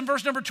says in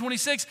verse number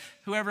 26,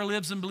 whoever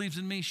lives and believes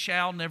in me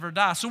shall never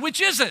die. So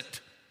which is it?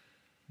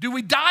 Do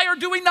we die or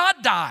do we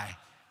not die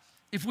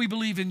if we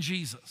believe in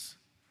Jesus?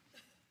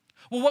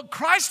 Well, what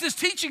Christ is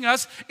teaching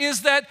us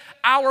is that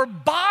our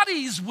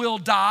bodies will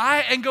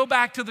die and go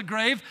back to the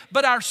grave,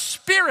 but our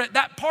spirit,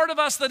 that part of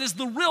us that is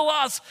the real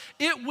us,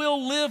 it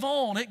will live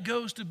on. It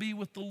goes to be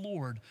with the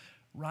Lord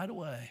right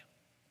away.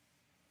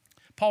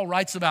 Paul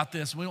writes about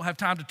this. We don't have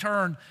time to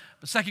turn,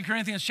 but 2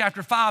 Corinthians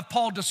chapter 5,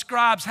 Paul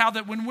describes how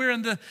that when we're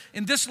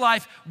in this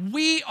life,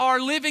 we are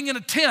living in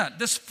a tent.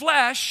 This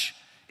flesh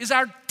is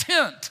our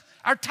tent,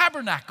 our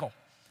tabernacle.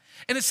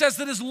 And it says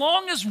that as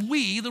long as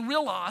we, the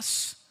real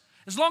us,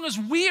 as long as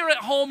we are at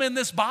home in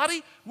this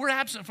body, we're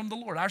absent from the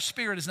Lord. Our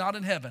spirit is not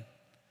in heaven.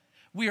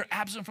 We are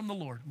absent from the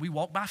Lord. We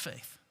walk by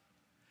faith.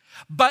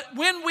 But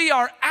when we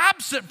are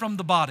absent from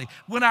the body,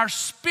 when our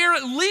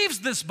spirit leaves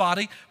this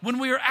body, when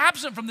we are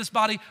absent from this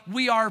body,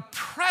 we are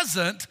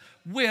present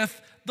with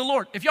the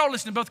Lord. If y'all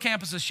listen to both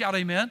campuses, shout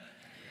amen.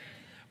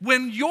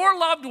 When your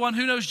loved one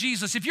who knows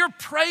Jesus, if you're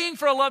praying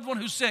for a loved one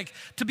who's sick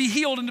to be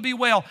healed and to be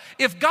well,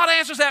 if God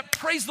answers that,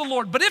 praise the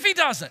Lord. But if he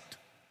doesn't,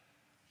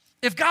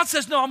 if God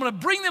says, no, I'm going to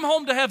bring them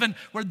home to heaven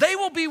where they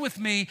will be with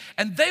me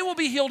and they will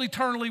be healed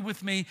eternally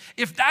with me,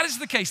 if that is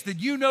the case, then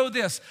you know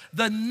this,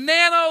 the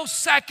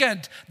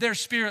nanosecond their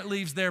spirit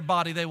leaves their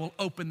body, they will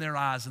open their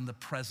eyes in the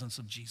presence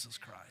of Jesus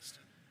Christ.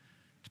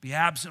 To be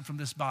absent from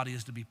this body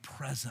is to be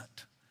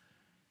present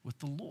with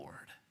the Lord.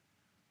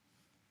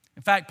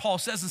 In fact, Paul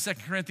says in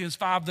 2 Corinthians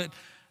 5 that,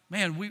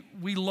 man,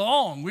 we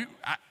long,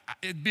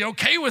 it'd be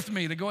okay with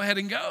me to go ahead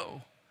and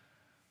go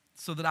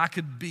so that I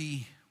could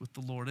be with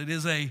the Lord.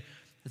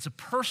 It's a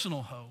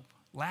personal hope.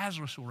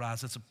 Lazarus will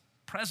rise. It's a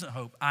present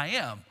hope. I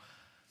am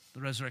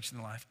the resurrection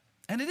and the life.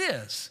 And it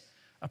is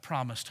a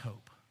promised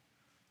hope.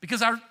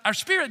 Because our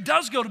spirit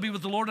does go to be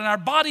with the Lord and our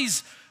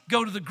bodies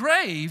go to the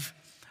grave,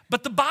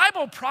 but the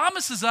Bible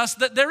promises us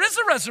that there is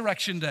a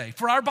resurrection day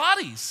for our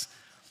bodies.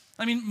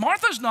 I mean,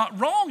 Martha's not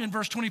wrong in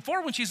verse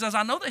 24 when she says,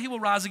 I know that he will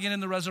rise again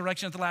in the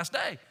resurrection at the last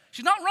day.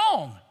 She's not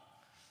wrong.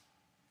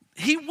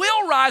 He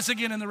will rise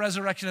again in the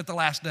resurrection at the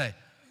last day.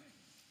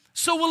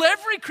 So will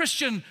every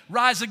Christian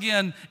rise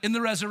again in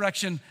the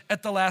resurrection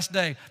at the last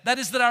day. That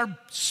is that our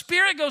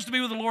spirit goes to be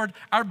with the Lord,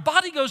 our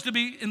body goes to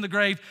be in the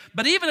grave,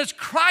 but even as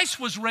Christ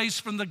was raised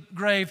from the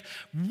grave,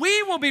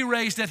 we will be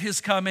raised at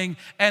his coming,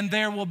 and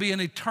there will be an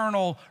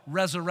eternal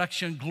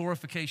resurrection,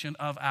 glorification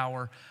of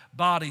our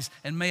bodies.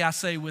 And may I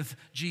say with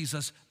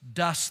Jesus,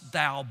 dost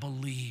thou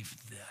believe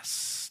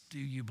this? Do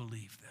you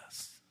believe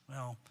this?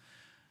 Well,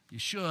 you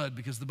should,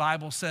 because the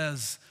Bible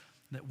says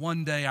that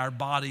one day our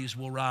bodies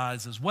will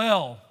rise as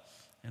well,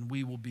 and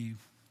we will be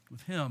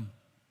with him.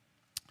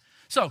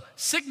 So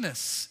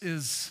sickness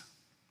is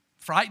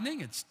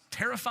frightening, it's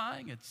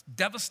terrifying, it's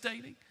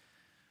devastating.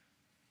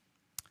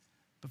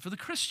 But for the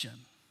Christian,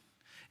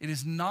 it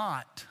is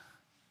not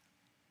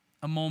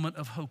a moment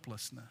of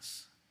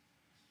hopelessness.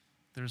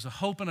 There's a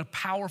hope and a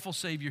powerful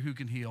Savior who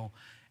can heal,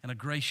 and a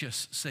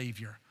gracious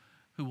Savior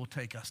who will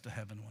take us to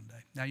heaven one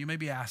day. Now you may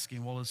be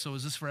asking, well, so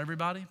is this for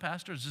everybody,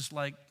 Pastor? Is this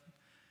like,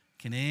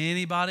 can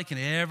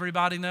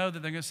everybody know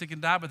that they're going to sick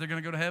and die, but they're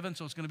going to go to heaven,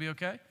 so it's going to be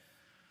okay?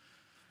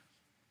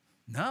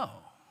 No.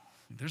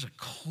 There's a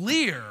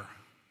clear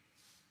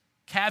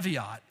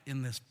caveat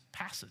in this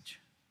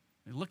passage.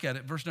 You look at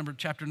it,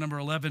 chapter number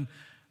 11,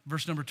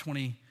 verse number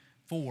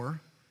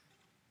 24.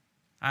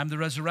 I'm the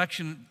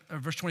resurrection,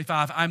 verse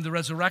 25, I'm the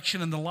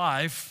resurrection and the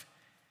life.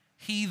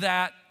 He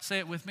that, say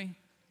it with me,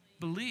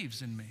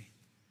 believes in me.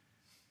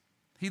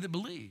 He that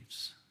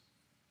believes.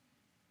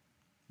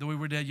 Though we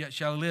were dead, yet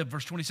shall live.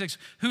 Verse 26,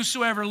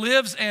 whosoever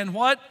lives and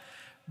what?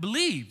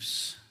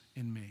 Believes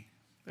in me.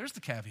 There's the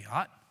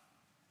caveat.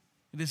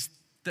 It is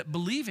that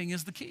believing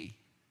is the key.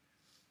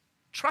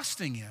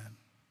 Trusting in.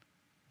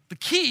 The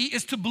key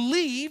is to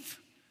believe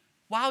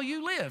while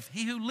you live.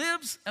 He who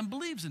lives and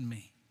believes in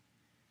me.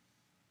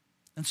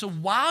 And so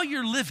while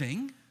you're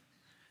living,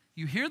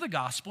 you hear the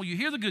gospel, you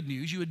hear the good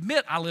news, you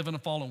admit I live in a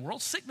fallen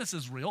world, sickness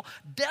is real,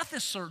 death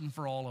is certain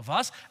for all of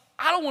us.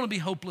 I don't want to be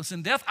hopeless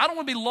in death. I don't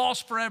want to be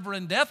lost forever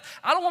in death.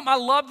 I don't want my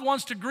loved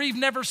ones to grieve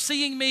never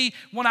seeing me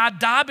when I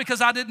die because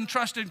I didn't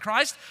trust in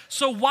Christ.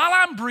 So while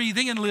I'm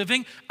breathing and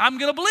living, I'm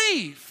going to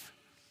believe.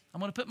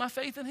 I'm going to put my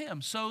faith in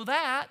him so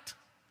that,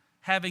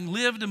 having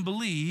lived and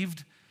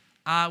believed,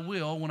 I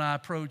will, when I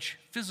approach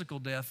physical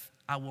death,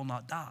 I will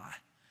not die,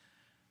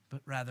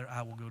 but rather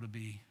I will go to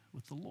be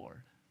with the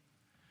Lord.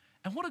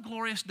 And what a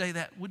glorious day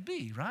that would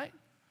be, right?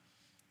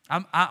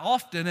 I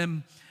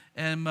often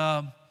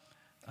am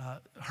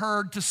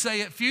heard to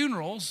say at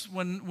funerals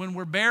when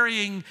we're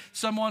burying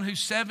someone who's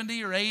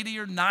 70 or 80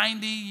 or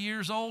 90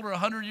 years old or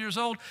 100 years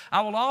old,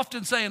 I will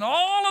often say in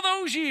all of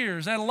those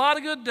years, I had a lot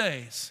of good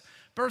days.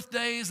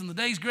 Birthdays and the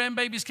days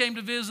grandbabies came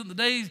to visit, and the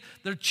days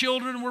their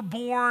children were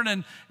born,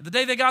 and the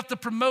day they got the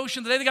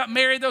promotion, the day they got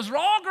married, those were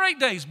all great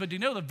days. But do you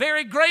know the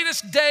very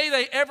greatest day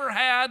they ever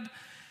had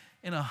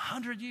in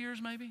 100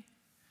 years maybe?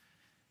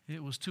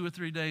 It was 2 or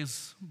 3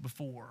 days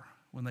before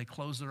when they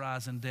closed their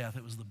eyes in death.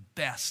 It was the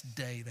best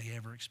day they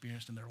ever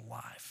experienced in their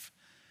life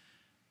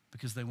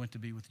because they went to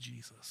be with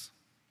Jesus.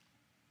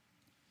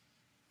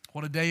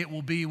 What a day it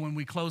will be when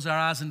we close our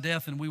eyes in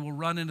death and we will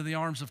run into the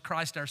arms of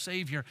Christ our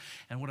Savior.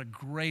 And what a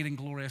great and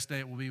glorious day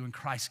it will be when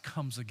Christ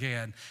comes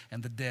again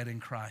and the dead in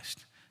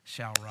Christ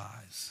shall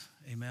rise.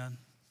 Amen.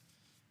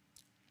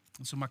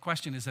 And so my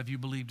question is, have you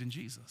believed in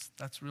Jesus?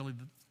 That's really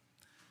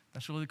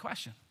the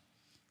question.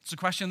 It's a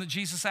question that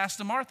Jesus asked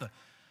to Martha.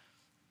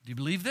 Do you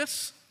believe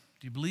this?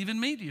 Do you believe in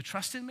me? Do you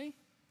trust in me?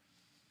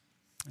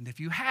 And if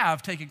you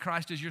have taken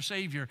Christ as your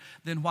Savior,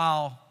 then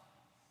while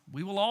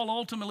we will all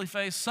ultimately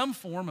face some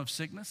form of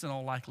sickness in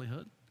all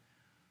likelihood,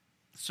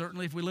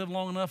 certainly if we live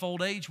long enough,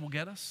 old age will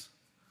get us.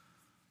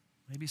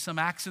 Maybe some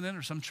accident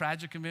or some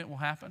tragic event will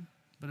happen.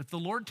 But if the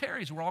Lord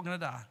tarries, we're all going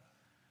to die.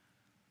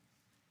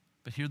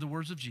 But hear the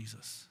words of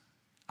Jesus.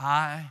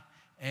 I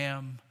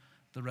am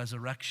the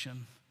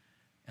resurrection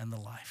and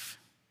the life.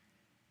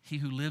 He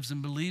who lives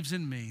and believes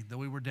in me,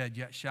 though he were dead,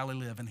 yet shall he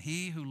live. And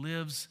he who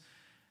lives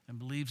and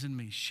believes in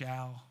me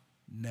shall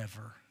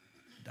never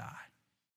die.